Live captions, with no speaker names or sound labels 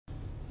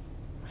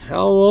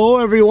Hello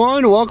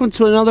everyone, welcome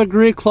to another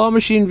great claw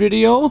machine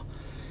video.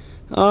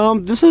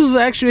 This is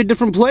actually a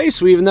different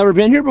place. We've never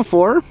been here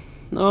before.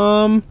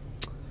 A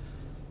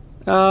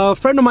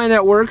friend of mine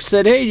at work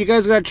said, hey, you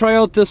guys gotta try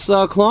out this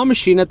claw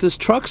machine at this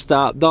truck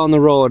stop down the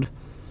road.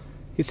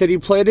 He said he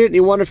played it and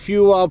he won a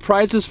few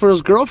prizes for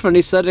his girlfriend.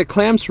 He said it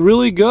clamps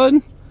really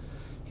good.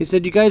 He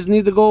said you guys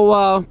need to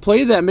go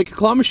play that, make a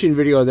claw machine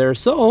video there.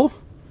 So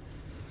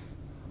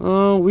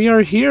we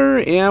are here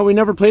and we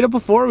never played it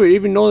before. We didn't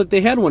even know that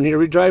they had one here.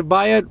 We drive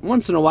by it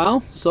once in a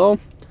while. So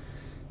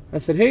I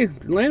said, hey,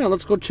 Lana,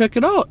 let's go check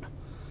it out.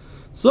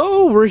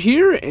 So we're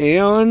here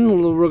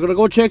and we're gonna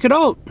go check it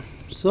out.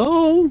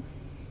 So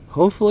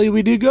hopefully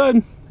we do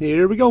good.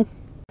 Here we go.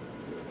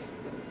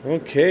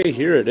 Okay,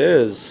 here it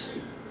is.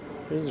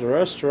 There's the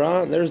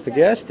restaurant, there's the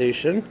gas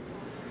station,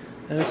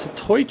 and it's a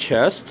toy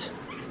chest.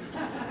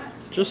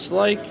 Just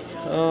like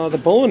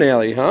the bowling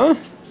alley, huh?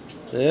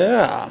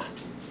 Yeah.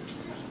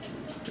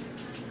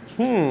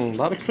 A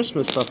lot of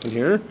Christmas stuff in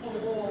here.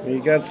 We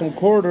got some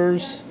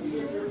quarters.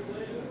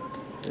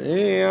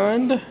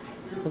 And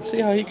let's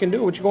see how he can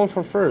do it. What you going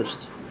for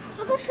first?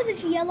 I'll go for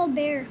this yellow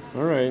bear.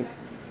 Alright.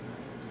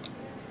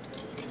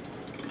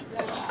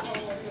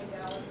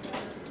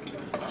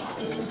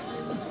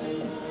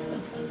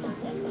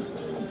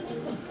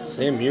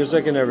 Same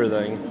music and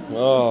everything.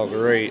 Oh,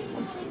 great.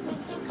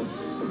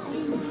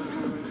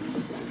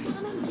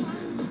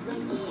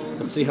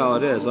 Let's see how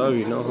it is. Oh,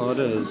 you know how it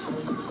is.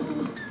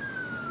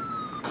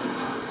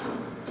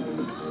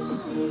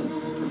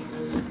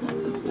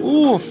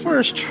 Ooh,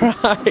 first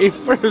try,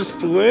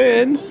 first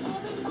win.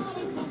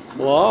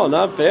 Wow,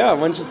 not bad.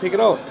 Why don't you take it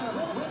out?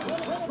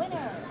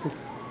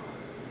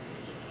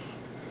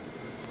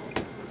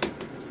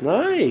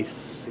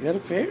 Nice. You got a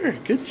bear.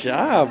 Good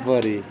job,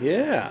 buddy.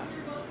 Yeah.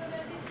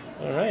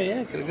 Alright,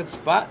 yeah, got a good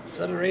spot.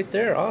 Set it right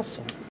there.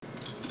 Awesome.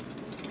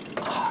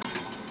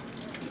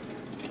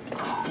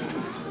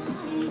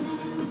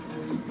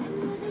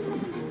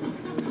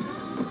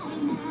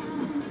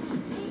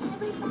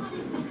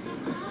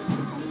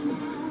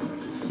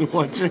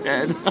 Watch your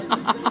head.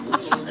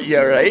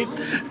 Yeah, right?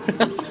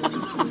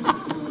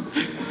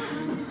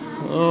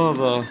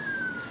 Oh,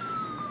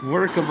 the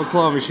work of a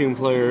claw machine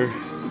player.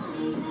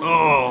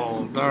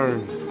 Oh,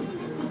 darn.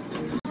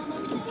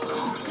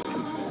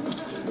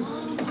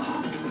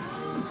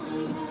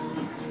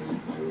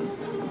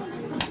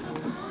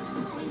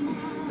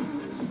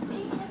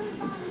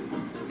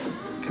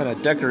 Kind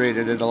of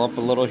decorated it up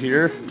a little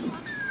here.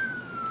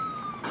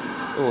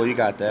 Oh, you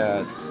got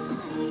that.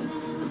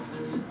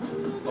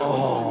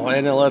 Oh,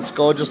 and it lets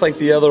go just like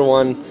the other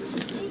one.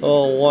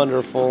 Oh,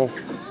 wonderful.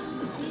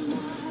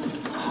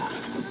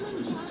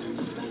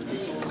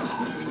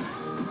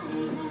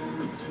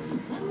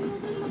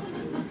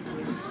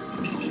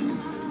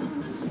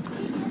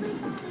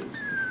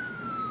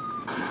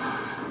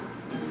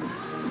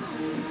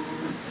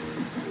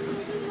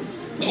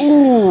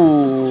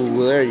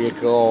 Ooh, there you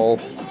go.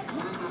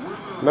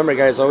 Remember,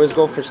 guys, always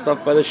go for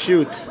stuff by the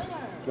chute.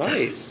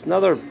 Nice.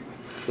 Another,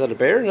 is that a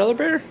bear? Another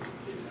bear?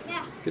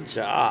 Yeah. Good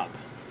job.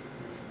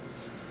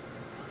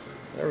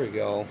 There we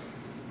go.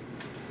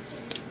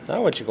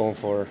 Now what you going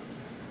for?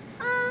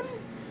 I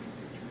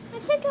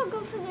think I'll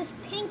go for this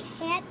pink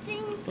hat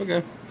thing.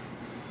 Okay.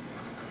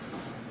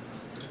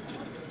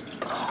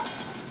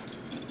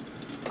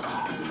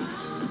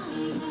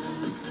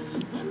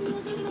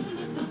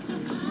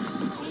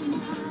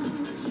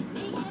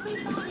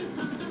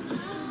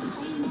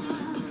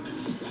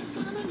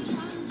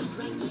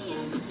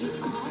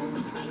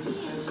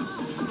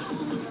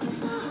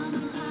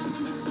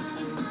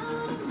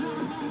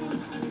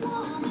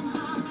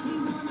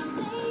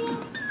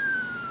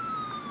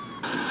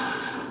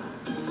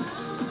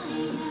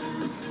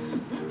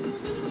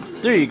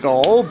 There you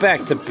go,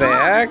 back to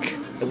back.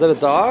 Is that a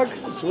dog?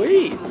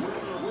 Sweet.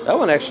 That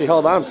one actually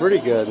held on pretty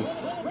good.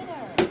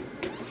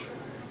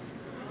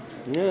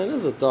 Yeah, it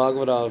is a dog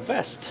with a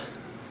vest.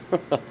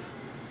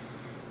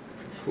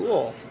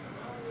 Cool.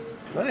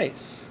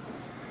 Nice.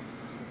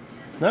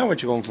 Now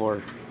what you going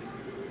for?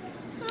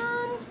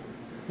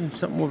 There's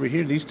something over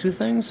here. These two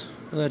things?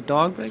 That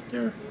dog back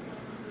there?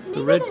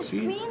 The red this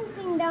feet? green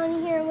thing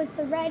down here with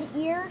the red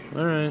ear.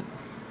 Alright.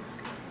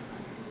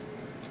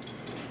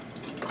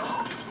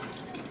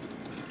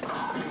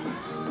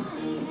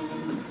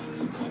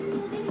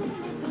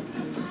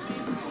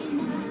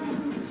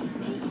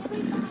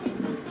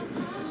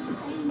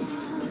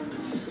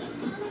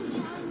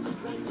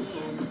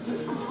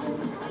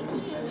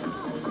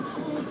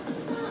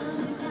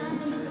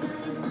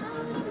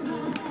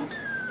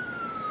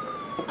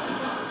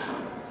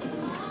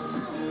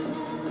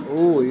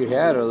 Ooh, you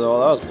had her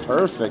though. That was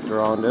perfect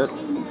around it.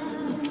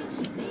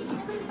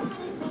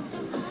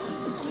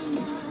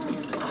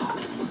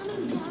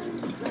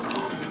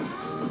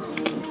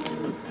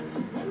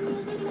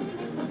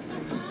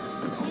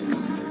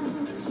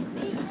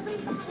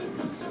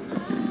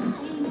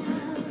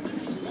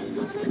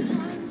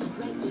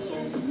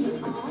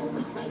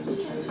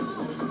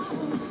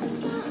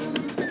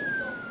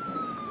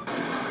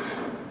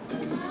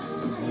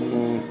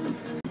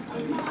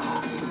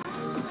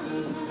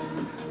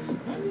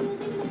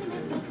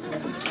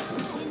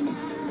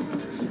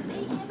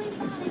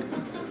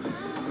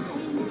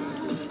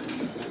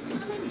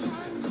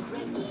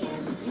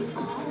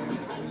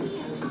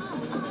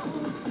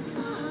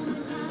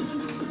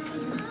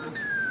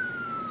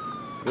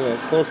 Yeah,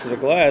 it's close to the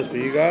glass, but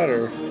you got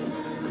her.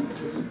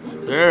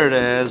 There it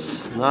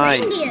is.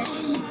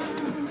 Nice.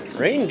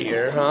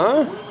 Reindeer,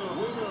 huh?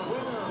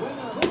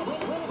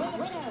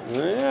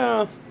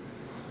 Yeah.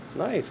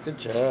 Nice, good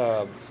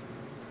job.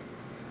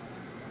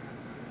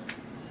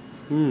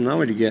 Now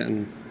what are you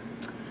getting?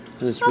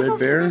 This red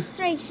bear? This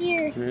right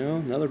here. Yeah,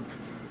 another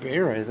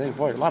bear, I think.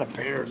 Boy, a lot of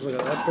bears. Look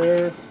at that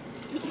bear.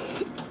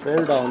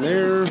 Bear down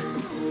there.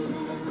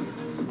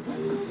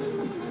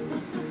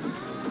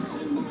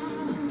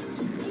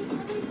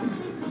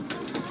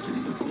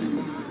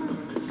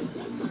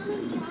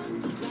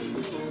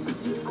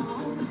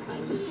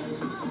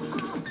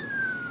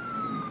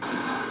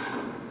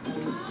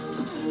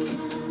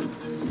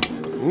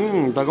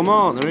 Dug them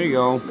out. There you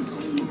go.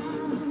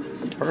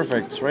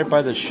 Perfect. It's right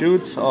by the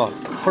chute. Oh,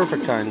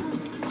 perfect time.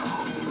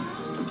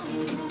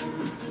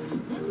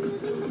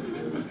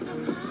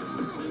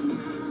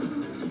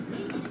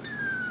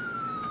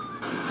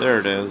 There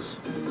it is.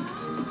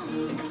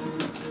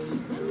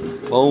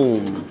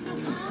 Boom.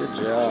 Good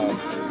job.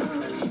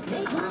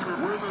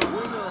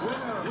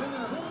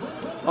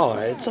 Oh,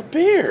 it's a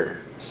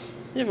bear.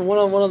 You haven't won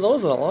on one of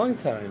those in a long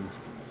time.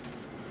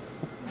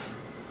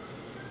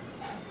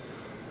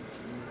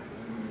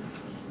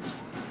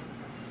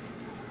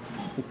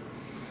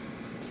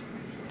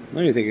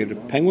 What do you think? A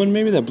penguin,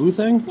 maybe? That blue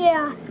thing?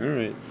 Yeah. All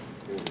right.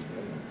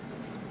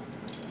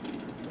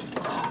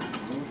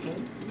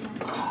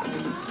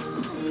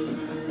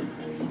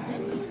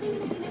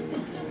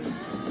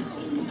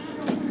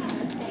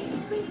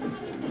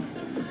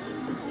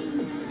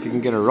 If you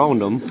can get around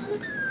them.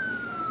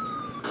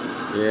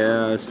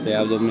 Yeah, I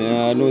stabbed him.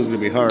 Yeah, I knew it was going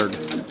to be hard.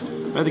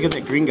 I have to get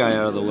that green guy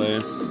out of the way.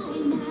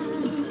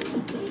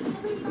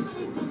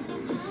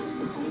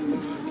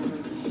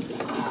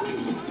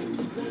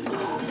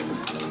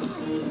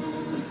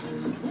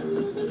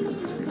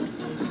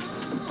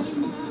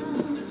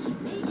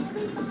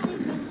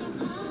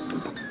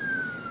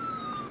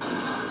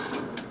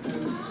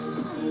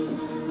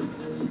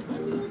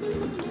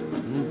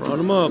 Brought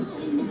him up.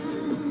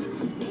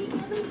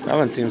 That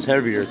one seems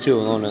heavier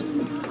too, don't it?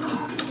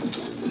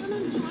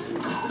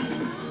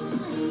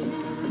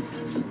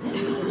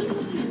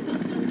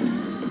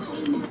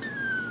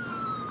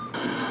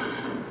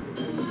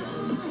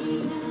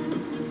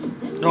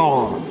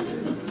 Oh!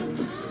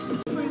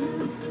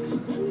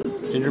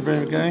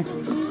 Gingerbread guy?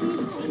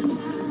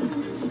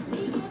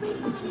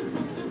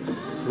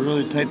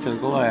 Really tight to the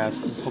glass.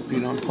 Just hope you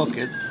don't hook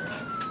it.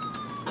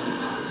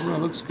 Oh, it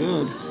looks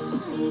good.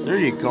 There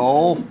you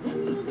go.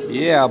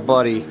 Yeah,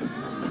 buddy.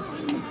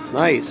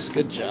 Nice.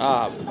 Good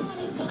job.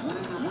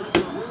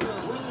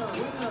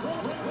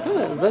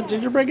 Is that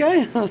gingerbread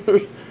guy?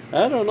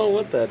 I don't know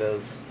what that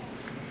is.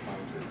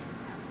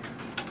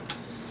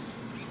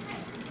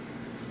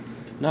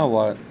 Now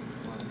what?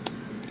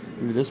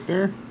 Maybe this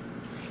bear?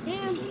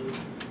 Yeah.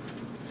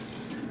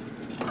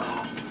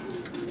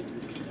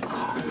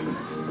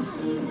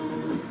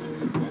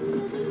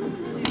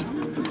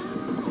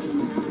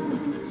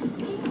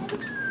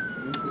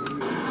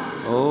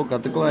 Oh,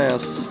 got the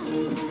glass.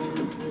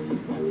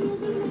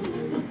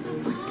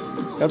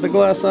 Got the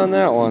glass on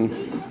that one.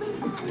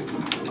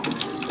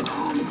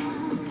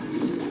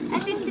 I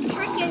think the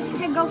trick is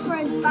to go for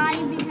his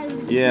body because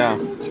it's Yeah.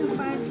 not too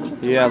far to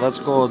the Yeah, glass.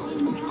 let's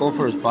go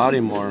for his body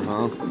more,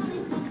 huh?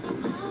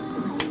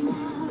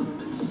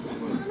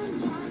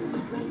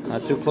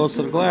 Not too close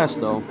to the glass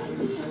though.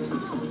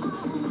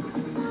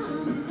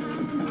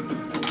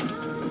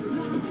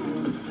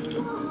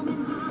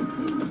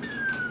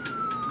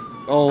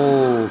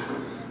 Oh,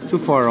 too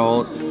far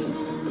out.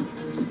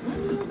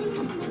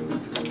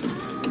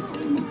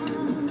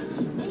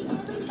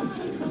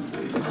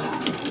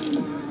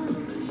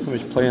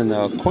 He's playing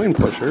the coin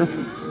pusher.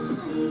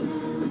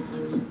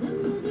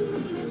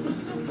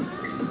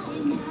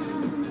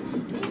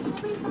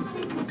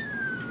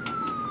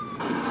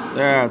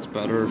 That's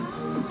better.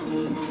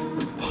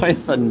 By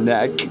the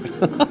neck.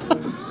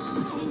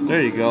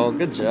 There you go.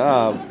 Good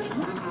job.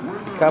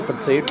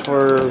 Compensate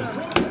for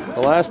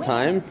the last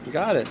time.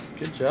 Got it.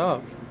 Good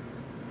job.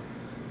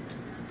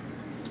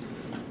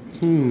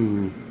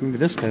 Maybe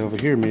this guy over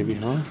here, maybe,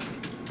 huh?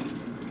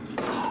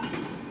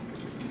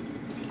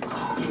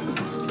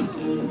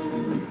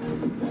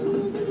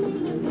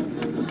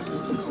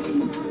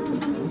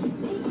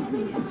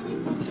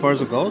 As far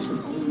as it goes?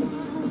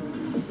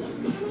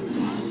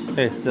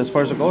 Hey, is that as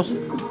far as it goes?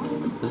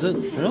 Is it?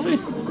 Really?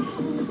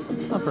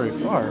 It's not very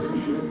far.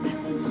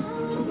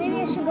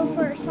 Maybe I should go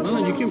for something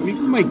Well, else. you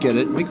might get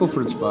it. Might go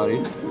for its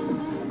body.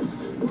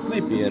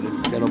 Might be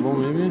edible,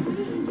 maybe.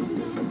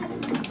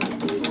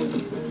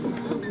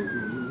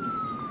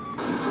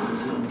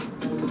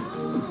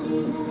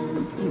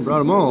 You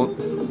brought him out.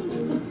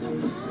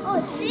 Oh,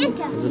 it's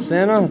Santa. Is it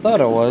Santa? I thought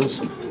it was.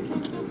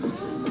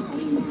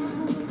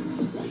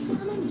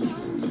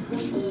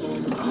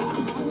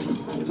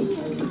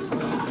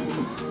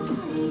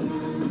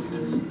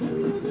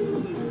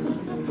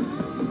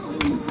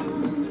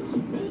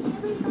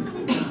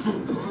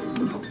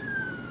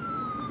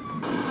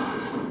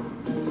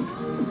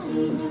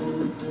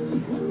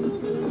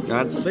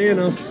 Got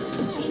Santa.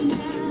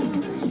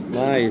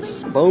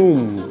 Nice.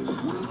 Boom.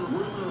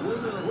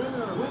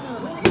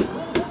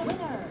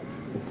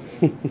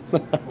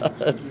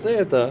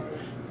 Santa.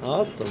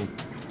 Awesome.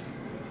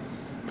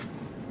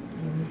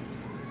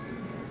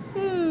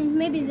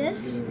 Maybe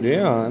this?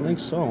 Yeah, I think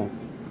so.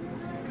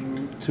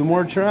 2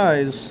 more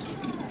tries.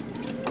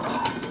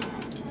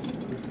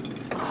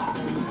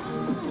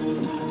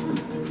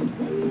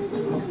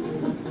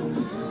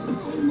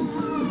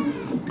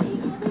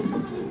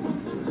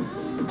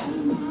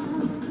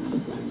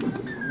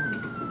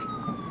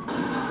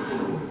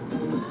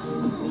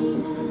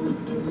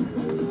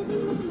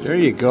 There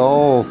you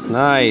go.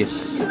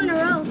 Nice. 2 in a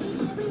row.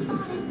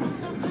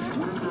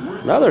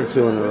 Another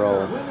 2 in a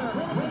row.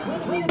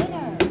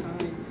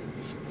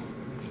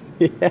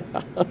 Yeah.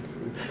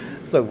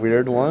 It's a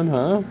weird one,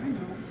 huh?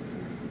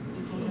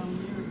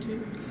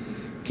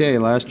 Okay,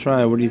 last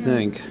try. What do you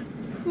think?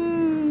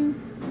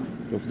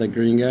 Go for that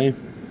green guy?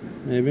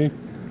 Maybe?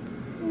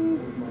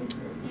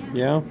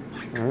 Yeah?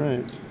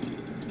 Alright.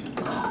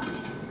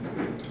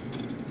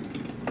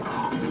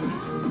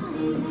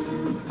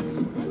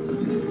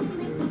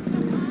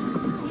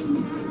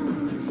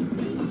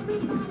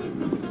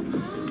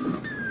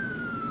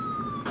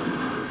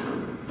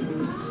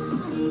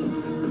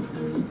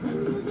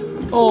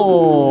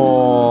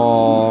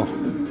 Oh.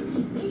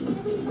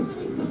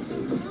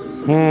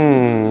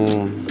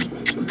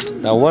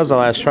 That was the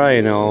last try,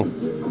 you know.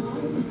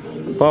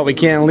 But we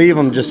can't leave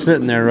them just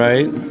sitting there,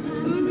 right?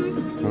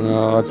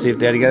 Let's see if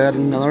Daddy got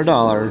another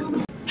dollar.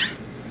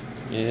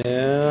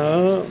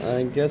 Yeah,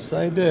 I guess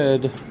I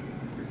did.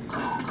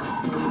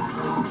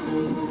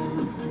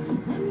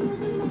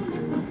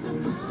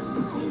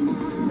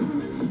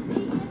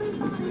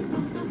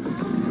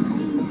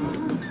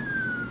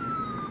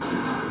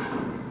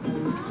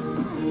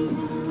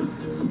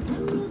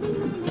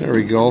 There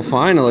we go,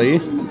 finally.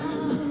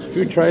 A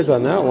few tries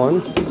on that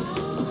one.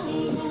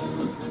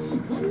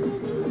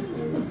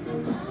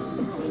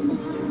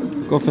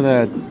 Go for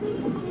that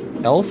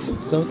elf?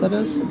 Is that what that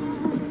is?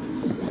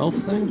 Elf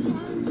thing?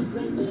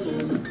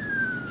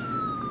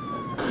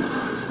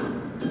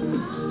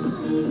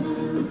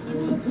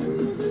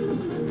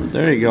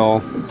 There you go.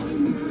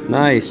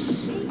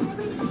 Nice.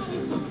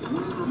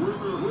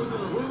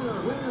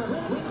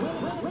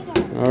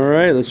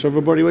 Alright, let's show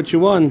everybody what you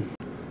won.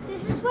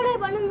 This is what I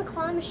won in the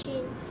claw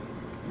machine.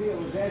 See, it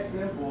was that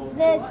simple.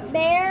 This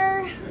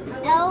bear,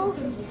 elf,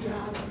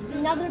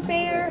 another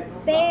bear,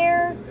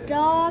 bear,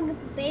 dog,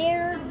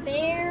 bear,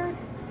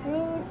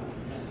 rude.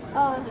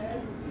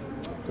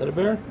 Is that a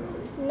bear?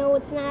 No,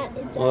 it's not.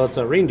 It's Well, it's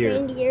a reindeer.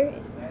 Reindeer.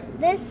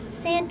 This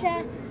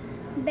Santa,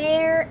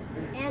 bear,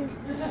 and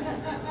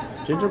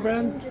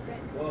Gingerbread?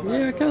 gingerbread.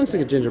 Yeah, it kind of looks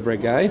like a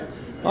gingerbread guy.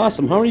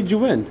 Awesome. How many did you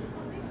win?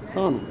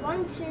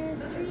 1, 2,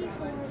 3,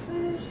 4,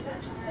 5,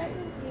 6,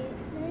 7,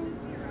 8, 9,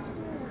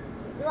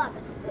 10,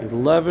 11.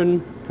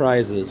 11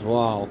 prizes.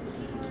 Wow.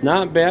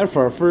 Not bad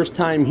for our first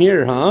time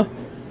here, huh?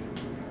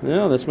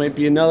 Yeah, this might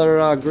be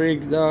another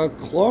great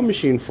claw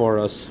machine for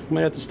us.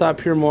 Might have to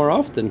stop here more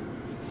often.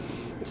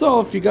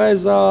 So if you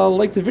guys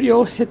like the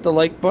video, hit the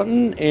like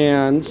button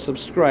and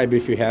subscribe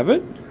if you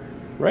haven't,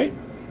 right?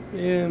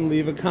 And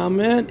leave a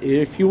comment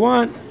if you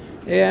want.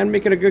 And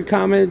make it a good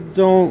comment.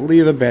 Don't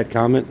leave a bad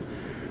comment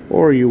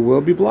or you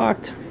will be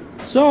blocked.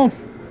 So,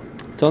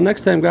 till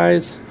next time,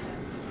 guys.